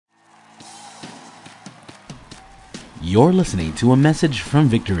You're listening to a message from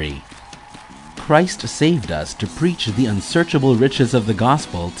Victory. Christ saved us to preach the unsearchable riches of the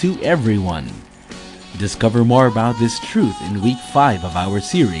gospel to everyone. Discover more about this truth in week 5 of our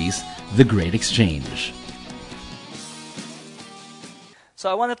series, The Great Exchange.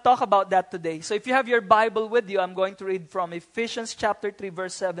 So I want to talk about that today. So if you have your Bible with you, I'm going to read from Ephesians chapter 3,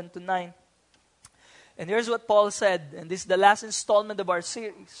 verse 7 to 9. And here's what Paul said, and this is the last installment of our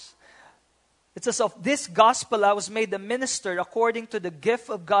series. It says, "Of this gospel I was made a minister according to the gift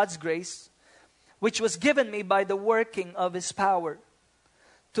of God's grace, which was given me by the working of His power.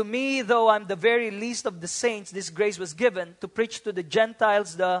 To me, though I'm the very least of the saints, this grace was given to preach to the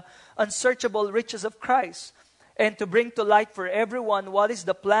Gentiles the unsearchable riches of Christ, and to bring to light for everyone what is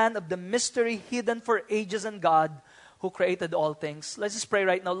the plan of the mystery hidden for ages in God, who created all things." Let's just pray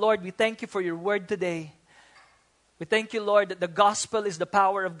right now. Lord, we thank you for your word today. We thank you, Lord, that the gospel is the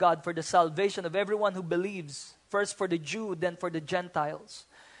power of God for the salvation of everyone who believes, first for the Jew, then for the Gentiles.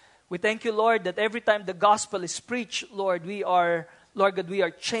 We thank you, Lord, that every time the gospel is preached, Lord, we are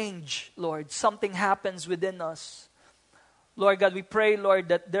changed, Lord. Something happens within us. Lord God, we pray, Lord,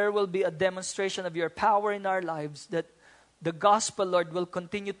 that there will be a demonstration of your power in our lives, that the gospel, Lord, will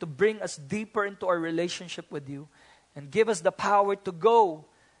continue to bring us deeper into our relationship with you and give us the power to go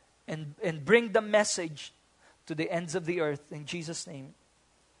and bring the message to the ends of the earth. In Jesus' name.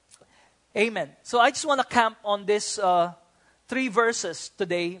 Amen. So I just want to camp on this 3 verses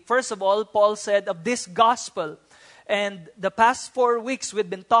today. First of all, Paul said of this gospel. And the past 4 weeks we've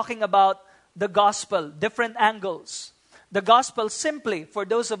been talking about the gospel, different angles. The gospel simply, for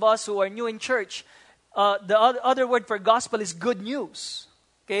those of us who are new in church, the other word for gospel is good news.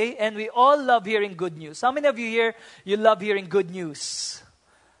 Okay? And we all love hearing good news. How many of you here, you love hearing good news?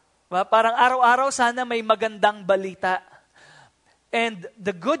 Well, parang araw-araw sana may magandang balita. And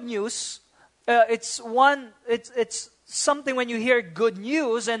the good news, it's something when you hear good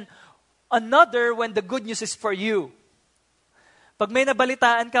news, and another when the good news is for you. Pag may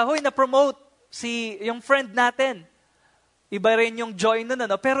nabalitaan ka, hoy, na-promote yung friend natin. Iba rin yung joy nun,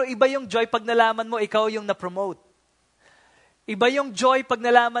 ano? Pero iba yung joy pag nalaman mo, ikaw yung na-promote. Iba yung joy pag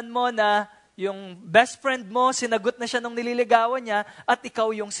nalaman mo na yung best friend mo, sinagot na siya nung nililigawan niya, at ikaw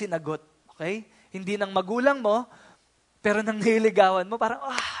yung sinagot. Okay? Hindi ng magulang mo, pero nang nililigawan mo, parang,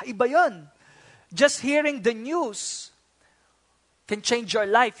 iba yun. Just hearing the news can change your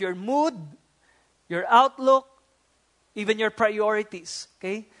life, your mood, your outlook, even your priorities.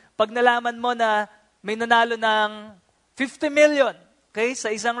 Okay? Pag nalaman mo na may nanalo ng 50 million, okay, sa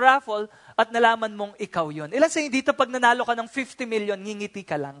isang raffle, at nalaman mong ikaw yun. Ilan sa inyo dito, pag nanalo ka ng 50 million, ngingiti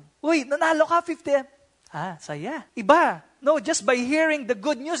ka lang. Uy, nanalo ka 50. Saya. Iba. No, just by hearing the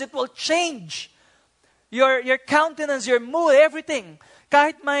good news, it will change your countenance, your mood, everything.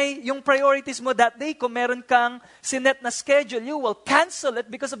 Kahit may yung priorities mo that day, kung meron kang sinet na schedule, you will cancel it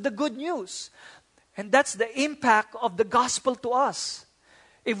because of the good news. And that's the impact of the gospel to us.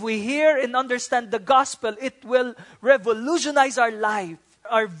 If we hear and understand the gospel, it will revolutionize our life,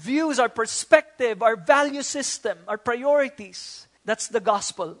 our views, our perspective, our value system, our priorities. That's the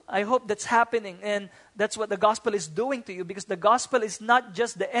gospel. I hope that's happening, and that's what the gospel is doing to you, because the gospel is not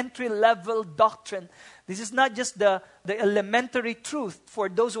just the entry-level doctrine. This is not just the elementary truth for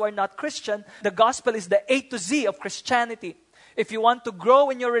those who are not Christian. The gospel is the A to Z of Christianity. If you want to grow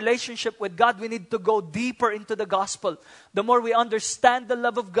in your relationship with God, we need to go deeper into the gospel. The more we understand the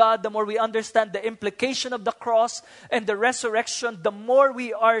love of God, the more we understand the implication of the cross and the resurrection, the more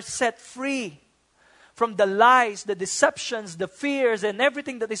we are set free from the lies, the deceptions, the fears, and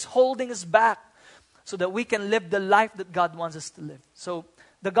everything that is holding us back, so that we can live the life that God wants us to live. So,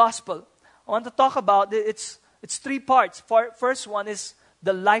 the gospel. I want to talk about it's 3 parts. First one is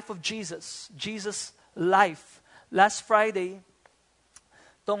the life of Jesus. Jesus' life. Last Friday,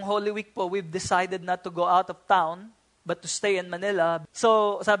 tong Holy Week po, we've decided not to go out of town, but to stay in Manila.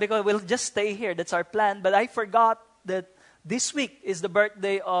 So, sabi ko, we'll just stay here. That's our plan. But I forgot that this week is the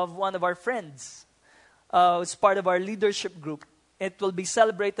birthday of one of our friends. It's part of our leadership group. It will be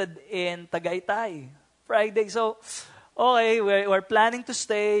celebrated in Tagaytay, Friday. So, okay, we're planning to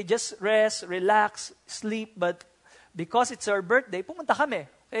stay, just rest, relax, sleep. But because it's our birthday, pumunta kami.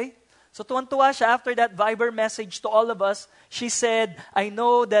 Okay? So tuwan-tuwa siya after that Viber message to all of us. She said, "I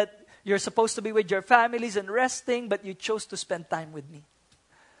know that you're supposed to be with your families and resting, but you chose to spend time with me.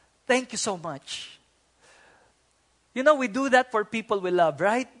 Thank you so much." You know, we do that for people we love,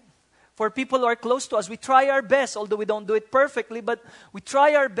 right? For people who are close to us. We try our best, although we don't do it perfectly, but we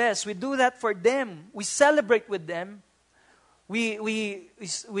try our best. We do that for them. We celebrate with them. We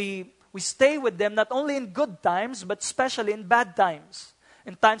stay with them not only in good times, but especially in bad times.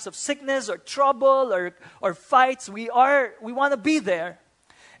 In times of sickness or trouble or fights, we want to be there.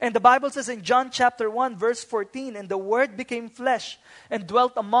 And the Bible says in John chapter 1, verse 14, and the Word became flesh and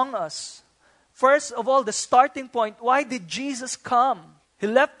dwelt among us. First of all, the starting point, why did Jesus come? He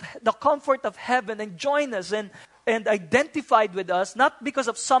left the comfort of heaven and joined us and identified with us, not because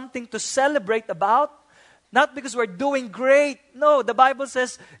of something to celebrate about, not because we're doing great. No, the Bible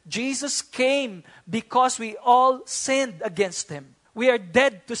says Jesus came because we all sinned against Him. We are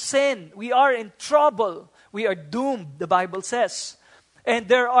dead to sin. We are in trouble. We are doomed, the Bible says. And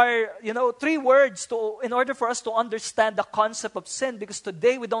there are, three words in order for us to understand the concept of sin, because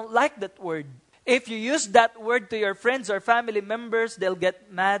today we don't like that word. If you use that word to your friends or family members, they'll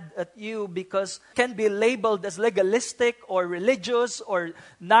get mad at you because it can be labeled as legalistic or religious or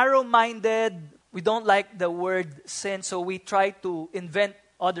narrow-minded. We don't like the word sin, so we try to invent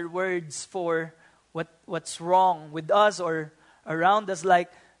other words for what's wrong with us or around us, like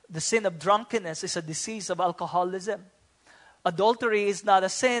the sin of drunkenness is a disease of alcoholism. Adultery is not a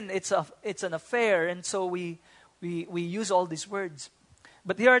sin, it's an affair. And so we use all these words.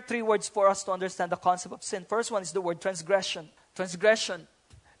 But here are three words for us to understand the concept of sin. First one is the word transgression. Transgression.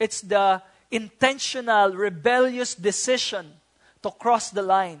 It's the intentional, rebellious decision to cross the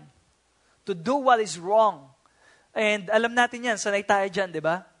line. To do what is wrong. And alam natin yan, sanay tayo dyan, di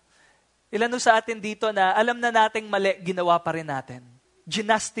ba? Ilan sa atin dito na alam na nating mali, ginawa pa rin natin.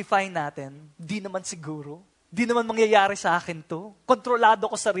 Ginastify natin. Di naman siguro. Di naman mangyayari sa akin to. Kontrolado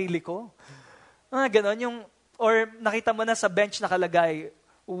ko sarili ko. Ganon. Or nakita mo na sa bench nakalagay,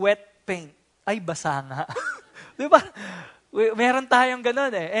 wet paint. Ay, basa nga. Di ba? Meron tayong ganon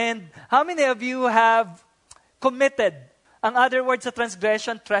eh. And how many of you have committed? Ang other word sa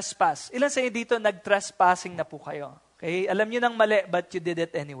transgression, trespass. Ilan sa inyo dito nag-trespassing na po kayo? Okay? Alam nyo nang mali, but you did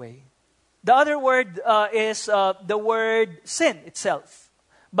it anyway. The other word is the word sin itself.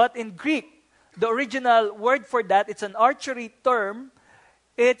 But in Greek, the original word for that, it's an archery term.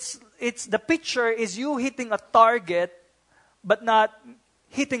 It's the picture is you hitting a target, but not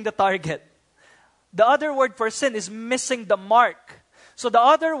hitting the target. The other word for sin is missing the mark. So the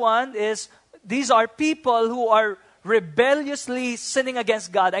other one is, these are people who are rebelliously sinning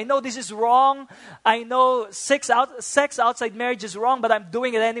against God. I know this is wrong. I know sex outside marriage is wrong, but I'm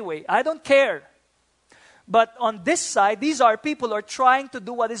doing it anyway. I don't care. But on this side, these are people who are trying to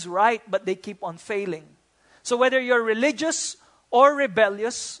do what is right, but they keep on failing. So whether you're religious or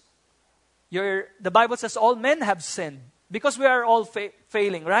rebellious, the Bible says all men have sinned because we are all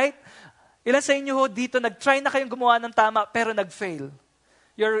failing, right? Ilan sa inyo ho dito, nag-try na kayong gumawa ng tama pero nag-fail.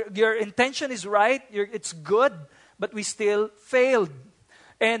 Your intention is right, it's good, but we still failed.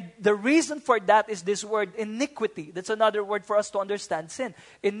 And the reason for that is this word, iniquity. That's another word for us to understand sin.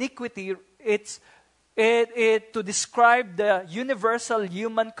 Iniquity, to describe the universal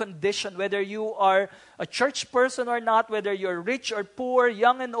human condition, whether you are a church person or not, whether you're rich or poor,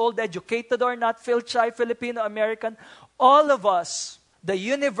 young and old, educated or not, Phil-Chai, Filipino, American, all of us, the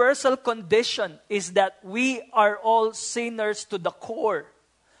universal condition is that we are all sinners to the core.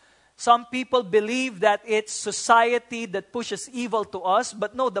 Some people believe that it's society that pushes evil to us,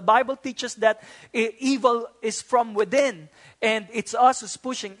 but no, the Bible teaches that evil is from within, and it's us who's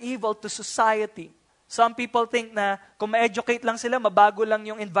pushing evil to society. Some people think na kung ma-educate lang sila, mabago lang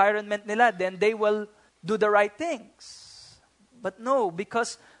yung environment nila, then they will do the right things. But no,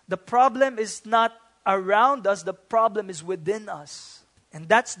 because the problem is not around us, the problem is within us. And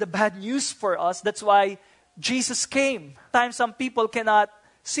that's the bad news for us. That's why Jesus came. Sometimes some people cannot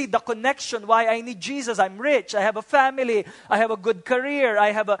see the connection, why I need Jesus. I'm rich, I have a family, I have a good career,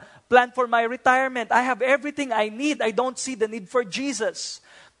 I have a plan for my retirement, I have everything I need. I don't see the need for Jesus.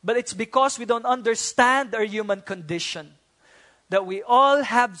 But it's because we don't understand our human condition. That we all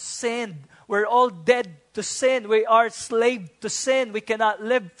have sinned. We're all dead to sin. We are slave to sin. We cannot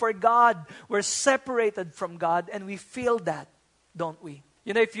live for God. We're separated from God, and we feel that, don't we?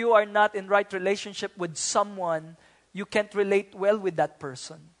 You know, if you are not in right relationship with someone, you can't relate well with that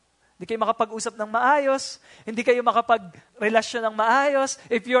person. Hindi kayo makapag-usap ng maayos. Hindi kayo makapag-relasyon ng maayos.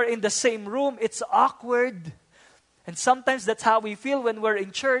 If you're in the same room, it's awkward. And sometimes that's how we feel when we're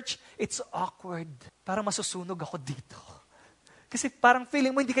in church. It's awkward. Parang masusunog ako dito. Kasi parang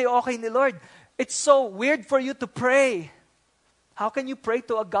feeling mo hindi kayo okay ni Lord. It's so weird for you to pray. How can you pray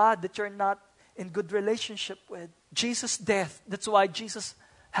to a God that you're not in good relationship with? Jesus' death. That's why Jesus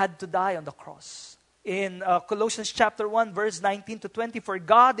had to die on the cross. In Colossians chapter 1, verse 19 to 20, for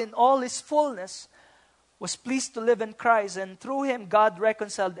God in all His fullness was pleased to live in Christ, and through Him God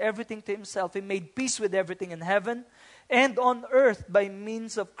reconciled everything to Himself. He made peace with everything in heaven and on earth by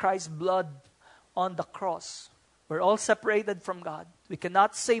means of Christ's blood on the cross. We're all separated from God. We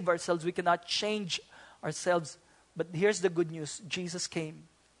cannot save ourselves. We cannot change ourselves. But here's the good news. Jesus came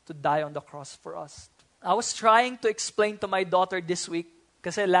to die on the cross for us. I was trying to explain to my daughter this week,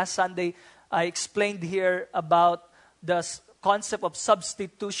 kasi last Sunday, I explained here about the concept of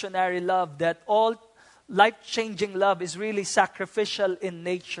substitutionary love, that all life-changing love is really sacrificial in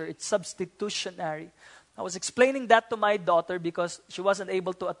nature. It's substitutionary. I was explaining that to my daughter because she wasn't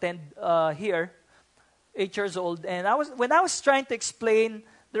able to attend here, 8 years old. And when I was trying to explain,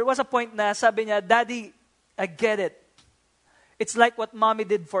 there was a point na sabi niya, Daddy, I get it. It's like what Mommy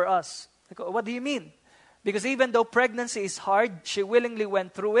did for us. I go, what do you mean? Because even though pregnancy is hard, she willingly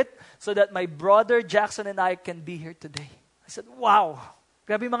went through it so that my brother Jackson and I can be here today. I said, wow.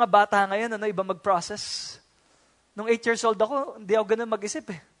 Grabe mga bata ngayon, iba mag-process. Nung 8 years old ako, hindi ako ganun mag-isip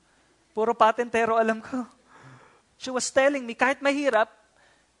eh. Puro patentero alam ko. She was telling me, kahit mahirap,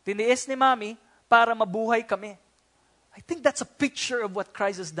 tiniis ni Mommy para mabuhay kami. I think that's a picture of what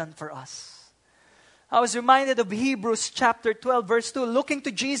Christ has done for us. I was reminded of Hebrews chapter 12, verse 2, looking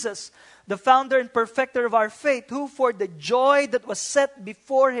to Jesus, the founder and perfecter of our faith, who for the joy that was set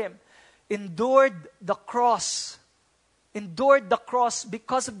before him, endured the cross. Endured the cross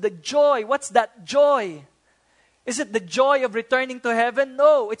because of the joy. What's that joy? Is it the joy of returning to heaven?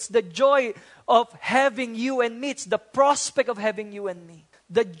 No, it's the joy of having you and me. It's the prospect of having you and me.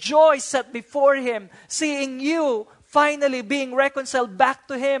 The joy set before him, seeing you finally being reconciled back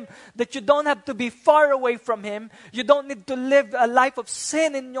to him, that you don't have to be far away from him. You don't need to live a life of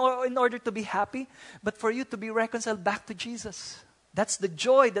sin in order to be happy, but for you to be reconciled back to Jesus. That's the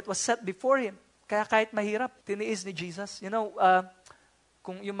joy that was set before him. Kaya kahit mahirap, tiniis ni Jesus. You know,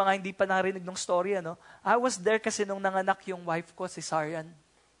 kung yung mga hindi pa narinig ng story, I was there kasi nung nanganak yung wife ko, cesarean,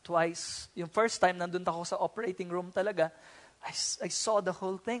 twice. Yung first time, nandun ako sa operating room talaga, I saw the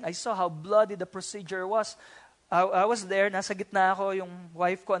whole thing. I saw how bloody the procedure was. I was there, nasa gitna ako, yung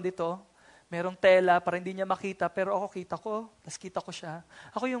wife ko andito, merong tela para hindi niya makita, pero ako kita ko, tas kita ko siya.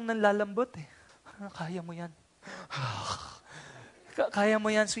 Ako yung nanlalambot eh. Kaya mo yan. Kaya mo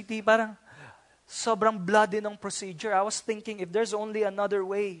yan, sweetie. Parang sobrang bloody ng procedure. I was thinking, if there's only another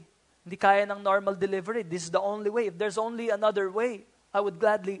way, hindi kaya ng normal delivery, this is the only way. If there's only another way,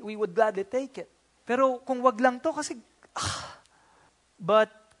 we would gladly take it. Pero kung wag lang to, kasi,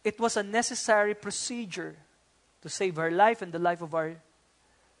 but it was a necessary procedure to save her life and the life of our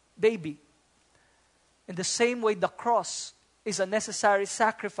baby. In the same way, the cross is a necessary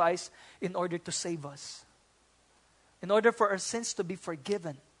sacrifice in order to save us. In order for our sins to be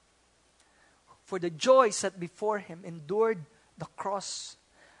forgiven. For the joy set before him, endured the cross.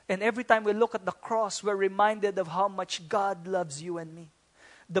 And every time we look at the cross, we're reminded of how much God loves you and me.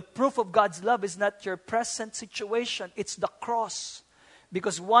 The proof of God's love is not your present situation, it's the cross.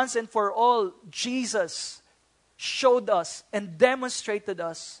 Because once and for all, Jesus showed us and demonstrated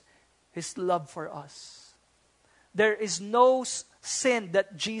us his love for us. There is no sin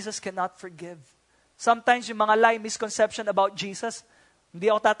that Jesus cannot forgive. Sometimes yung mga lie misconception about Jesus, hindi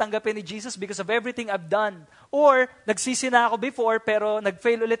ako tatanggapin ni Jesus because of everything I've done. Or, nagsisi na ako before, pero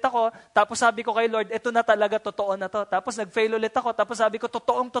nag-fail ulit ako, tapos sabi ko kay Lord, eto na talaga, totoo na to. Tapos nag-fail ulit ako, tapos sabi ko,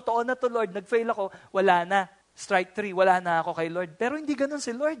 totoo na to Lord, nag-fail ako, wala na. Strike 3, wala na ako kay Lord. Pero hindi ganon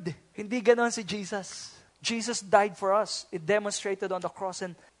si Lord. Hindi ganon si Jesus. Jesus died for us. It demonstrated on the cross.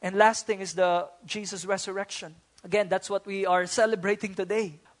 And last thing is the Jesus resurrection. Again, that's what we are celebrating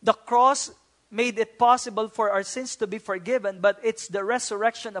today. The cross made it possible for our sins to be forgiven, but it's the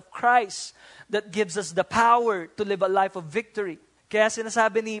resurrection of Christ that gives us the power to live a life of victory. Kaya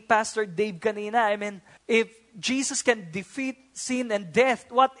sinasabi ni Pastor Dave kanina, if Jesus can defeat sin and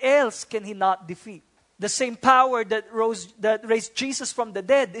death, what else can he not defeat? The same power that raised Jesus from the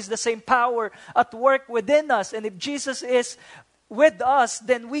dead is the same power at work within us. And if Jesus is with us,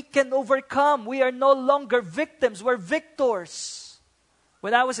 then we can overcome. We are no longer victims. We're victors.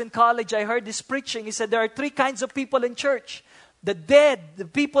 When I was in college, I heard this preaching. He said there are 3 kinds of people in church. The dead, the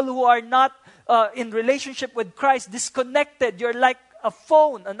people who are not in relationship with Christ, disconnected. You're like a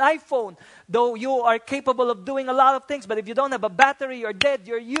phone, an iPhone. Though you are capable of doing a lot of things, but if you don't have a battery, you're dead.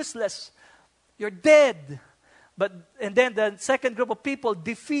 You're useless. You're dead. And then the second group of people,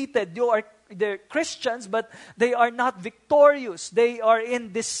 defeated. They're Christians, but they are not victorious. They are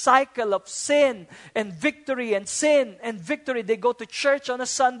in this cycle of sin and victory and sin and victory. They go to church on a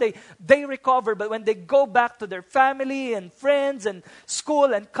Sunday. They recover, but when they go back to their family and friends and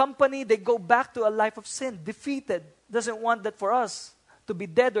school and company, they go back to a life of sin, defeated. Doesn't want that for us to be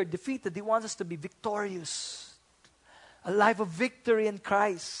dead or defeated. He wants us to be victorious. A life of victory in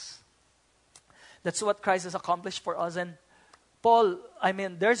Christ. That's what Christ has accomplished for us. And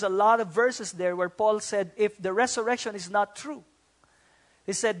There's a lot of verses there where Paul said, if the resurrection is not true,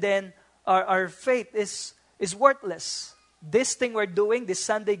 he said, then our faith is worthless. This thing we're doing, this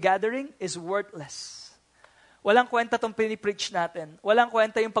Sunday gathering, is worthless. Walang kwenta itong pinipreach natin. Walang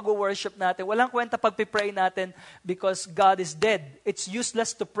kwenta yung pag-worship natin. Walang kwenta pag-pray natin because God is dead. It's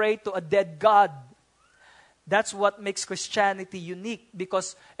useless to pray to a dead God. That's what makes Christianity unique,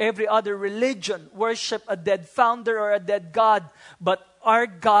 because every other religion worship a dead founder or a dead God. But our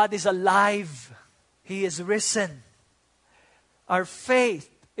God is alive. He is risen. Our faith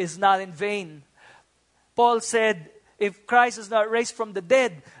is not in vain. Paul said, if Christ is not raised from the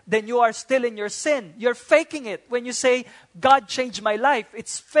dead, then you are still in your sin. You're faking it. When you say, God changed my life,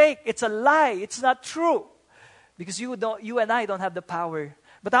 it's fake. It's a lie. It's not true. Because you and I don't have the power.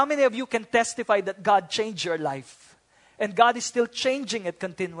 But how many of you can testify that God changed your life? And God is still changing it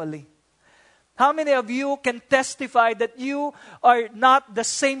continually. How many of you can testify that you are not the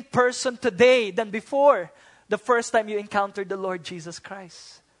same person today than before the first time you encountered the Lord Jesus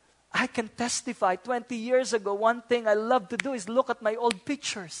Christ? I can testify. 20 years ago, one thing I love to do is look at my old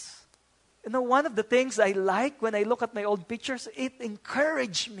pictures. You know, one of the things I like when I look at my old pictures, it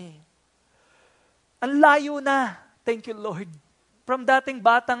encouraged me. Ang layo na. Thank you, Lord. From dating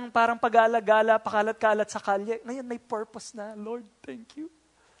batang parang pag-alagala, pakalat-kalat sa kalye, ngayon may purpose na. Lord, thank you.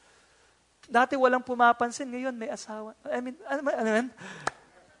 Dati walang pumapansin, ngayon may asawa. Ano yan?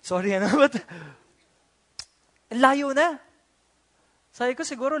 Sorry, but ang layo na. Sabi ko,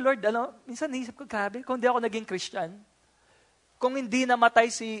 siguro, Lord, minsan naisip ko, grabe, kung hindi ako naging Christian, kung hindi namatay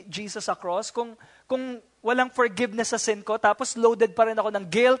si Jesus sa cross, kung walang forgiveness sa sin ko, tapos loaded pa rin ako ng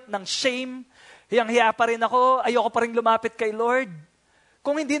guilt, ng shame, hiyang-hiya pa rin ako, ayoko pa rin lumapit kay Lord.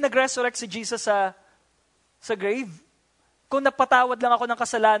 Kung hindi nag-resurrect si Jesus sa grave, kung napatawad lang ako ng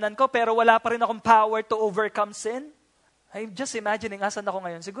kasalanan ko, pero wala pa rin akong power to overcome sin, I'm just imagining, asan ako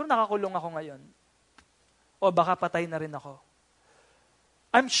ngayon? Siguro nakakulong ako ngayon. O baka patay na rin ako.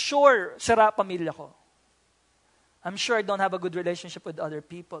 I'm sure sira pamilya ko. I'm sure I don't have a good relationship with other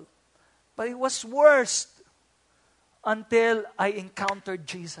people. But it was worst until I encountered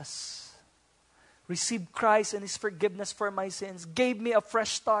Jesus. Received Christ and His forgiveness for my sins. Gave me a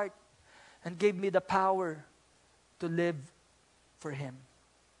fresh start. And gave me the power to live for Him.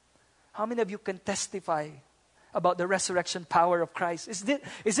 How many of you can testify about the resurrection power of Christ? Is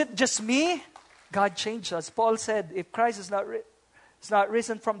it just me? God changed us. Paul said, if Christ is not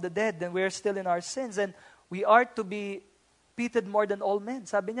risen from the dead, then we are still in our sins. And we are to be pitied more than all men.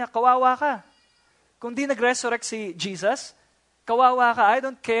 Sabi niya, kawawa ka. Kung di nag-resurrect si Jesus, kawawa ka. I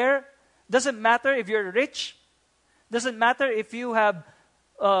don't care. Doesn't matter if you're rich. Doesn't matter if you have,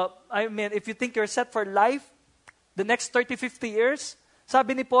 if you think you're set for life, the next 30, 50 years.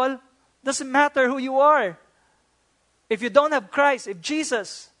 Sabi ni Paul, doesn't matter who you are. If you don't have Christ, if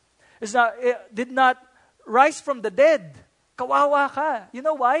Jesus did not rise from the dead, kawawa ka. You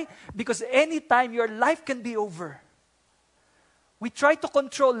know why? Because anytime your life can be over. We try to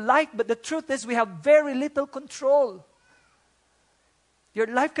control life, but the truth is we have very little control. Your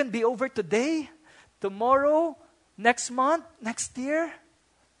life can be over today, tomorrow, next month, next year,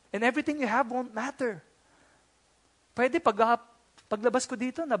 and everything you have won't matter. Pwede paglabas ko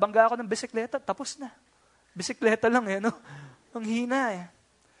dito, nabangga ako ng bisikleta, tapos na. Bisikleta lang no? Ang hina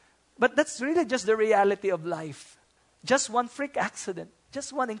But that's really just the reality of life. Just one freak accident,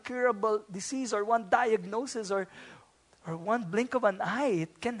 just one incurable disease or one diagnosis or one blink of an eye.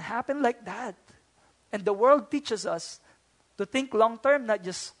 It can happen like that. And the world teaches us to think long term, not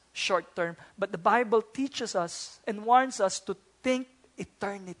just short term. But the Bible teaches us and warns us to think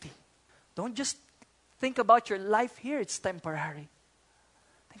eternity. Don't just think about your life here. It's temporary.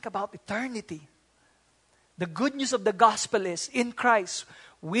 Think about eternity. The good news of the gospel is, in Christ,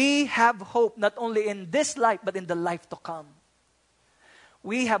 we have hope not only in this life, but in the life to come.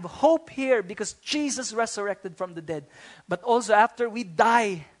 We have hope here because Jesus resurrected from the dead. But also after we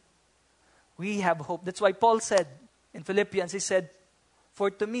die, we have hope. That's why Paul said in Philippians, he said, for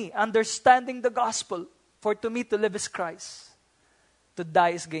to me, understanding the gospel, for to me to live is Christ, to die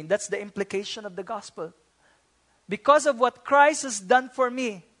is gain. That's the implication of the gospel. Because of what Christ has done for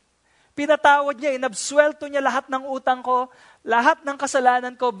me, pinatawad niya, inabsuelto niya lahat ng utang ko, lahat ng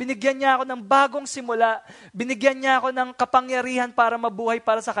kasalanan ko, binigyan niya ako ng bagong simula, binigyan niya ako ng kapangyarihan para mabuhay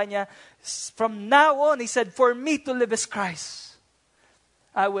para sa Kanya. From now on, He said, for me to live is Christ.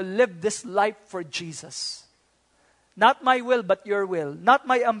 I will live this life for Jesus. Not my will, but your will. Not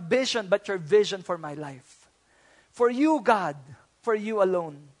my ambition, but your vision for my life. For you, God, for you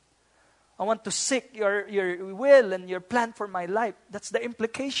alone. I want to seek your will and your plan for my life. That's the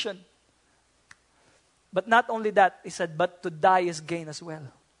implication. But not only that, he said, but to die is gain as well.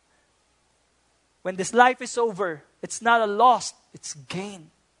 When this life is over, it's not a loss, it's gain.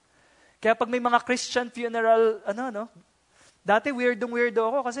 Kaya pag may mga Christian funeral, dati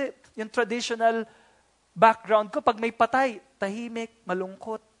weirdo ako kasi yung traditional background ko, pag may patay, tahimik,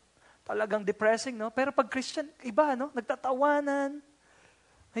 malungkot, talagang depressing, no? Pero pag Christian, iba, no? Nagtatawanan,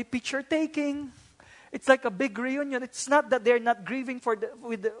 may picture taking. It's like a big reunion. It's not that they're not grieving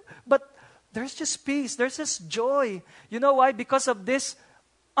but there's just peace, there's just joy. You know why? Because of this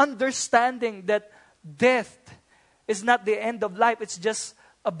understanding that death is not the end of life, it's just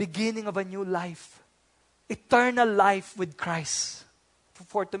a beginning of a new life. Eternal life with Christ.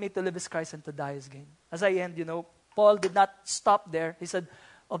 For to me to live is Christ and to die is gain. As I end, Paul did not stop there. He said,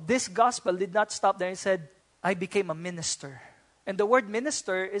 of this gospel did not stop there. He said, I became a minister. And the word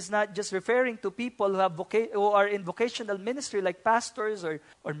minister is not just referring to people who are in vocational ministry like pastors or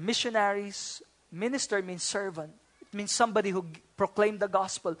missionaries. Minister means servant. It means somebody who proclaimed the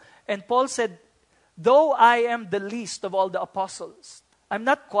gospel. And Paul said, though I am the least of all the apostles, I'm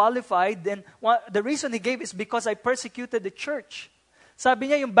not qualified. And the reason he gave is because I persecuted the church. Sabi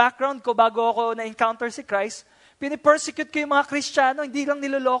niya, yung background ko bago ako na-encounter si Christ, pinipersecute ko yung mga Kristiyano, hindi lang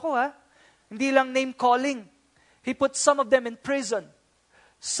niloloko hindi lang name calling. He put some of them in prison.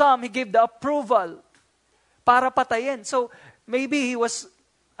 Some, he gave the approval para patayin. So, maybe he was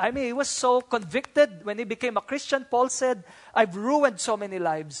so convicted when he became a Christian. Paul said, I've ruined so many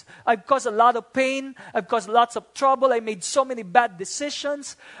lives. I've caused a lot of pain. I've caused lots of trouble. I made so many bad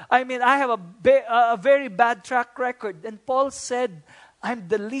decisions. I have a very bad track record. And Paul said, I'm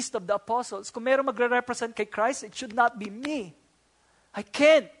the least of the apostles. Kung meron magre-represent kay Christ, it should not be me. I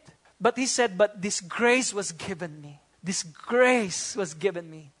can't. But he said, but this grace was given me. This grace was given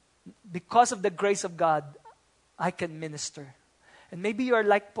me. Because of the grace of God, I can minister. And maybe you are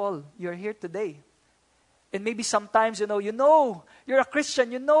like Paul. You're here today. And maybe sometimes, you're a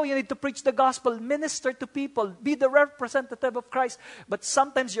Christian. You need to preach the gospel, minister to people, be the representative of Christ. But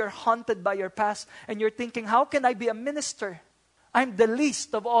sometimes you're haunted by your past and you're thinking, how can I be a minister? I'm the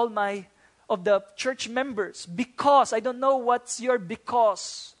least of all of the church members because I don't know what's your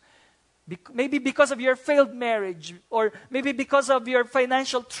because. Maybe because of your failed marriage, or maybe because of your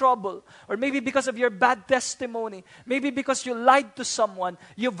financial trouble, or maybe because of your bad testimony, maybe because you lied to someone,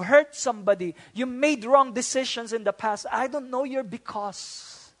 you've hurt somebody, you made wrong decisions in the past. I don't know your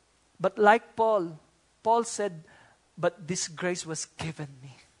because. But like Paul said, but this grace was given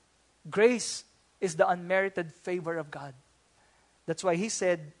me. Grace is the unmerited favor of God. That's why he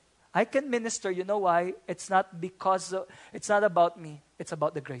said, I can minister. You know why? It's not about me. It's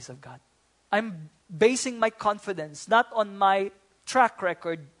about the grace of God. I'm basing my confidence not on my track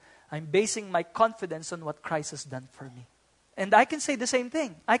record. I'm basing my confidence on what Christ has done for me. And I can say the same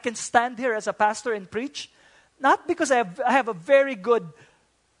thing. I can stand here as a pastor and preach, not because I have a very good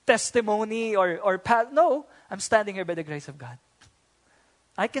testimony no, I'm standing here by the grace of God.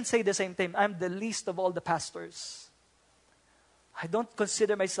 I can say the same thing. I'm the least of all the pastors. I don't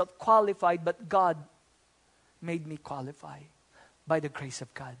consider myself qualified, but God made me qualified by the grace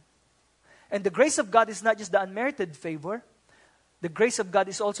of God. And the grace of God is not just the unmerited favor. The grace of God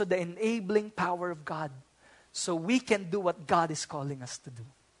is also the enabling power of God. So we can do what God is calling us to do.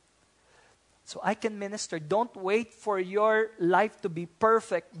 So I can minister. Don't wait for your life to be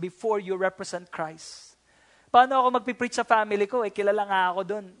perfect before you represent Christ. Paano ako magpipreach sa family ko? Kilala nga ako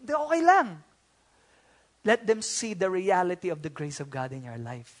dun. Hindi, okay lang. Let them see the reality of the grace of God in your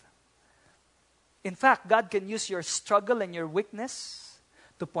life. In fact, God can use your struggle and your weakness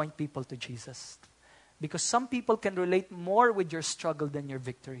to point people to Jesus. Because some people can relate more with your struggle than your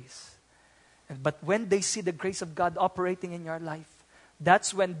victories. But when they see the grace of God operating in your life,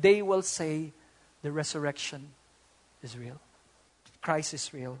 that's when they will say, the resurrection is real. Christ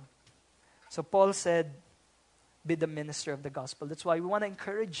is real. So Paul said, be the minister of the gospel. That's why we want to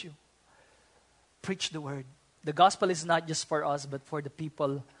encourage you. Preach the word. The gospel is not just for us, but for the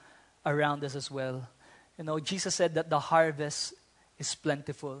people around us as well. Jesus said that the harvest is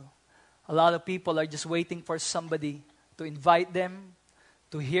plentiful. A lot of people are just waiting for somebody to invite them,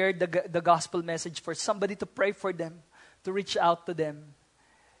 to hear the gospel message, for somebody to pray for them, to reach out to them.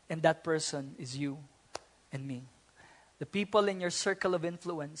 And that person is you and me. The people in your circle of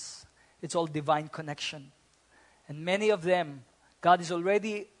influence, it's all divine connection. And many of them, God is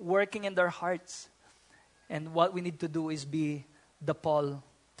already working in their hearts. And what we need to do is be the Paul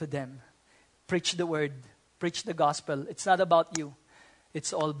to them. Preach the word. Preach the gospel. It's not about you.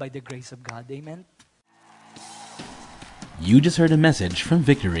 It's all by the grace of God. Amen? You just heard a message from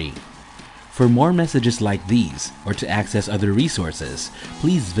Victory. For more messages like these, or to access other resources,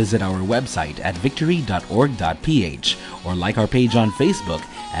 please visit our website at victory.org.ph or like our page on Facebook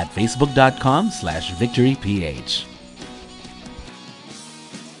at facebook.com/victoryph.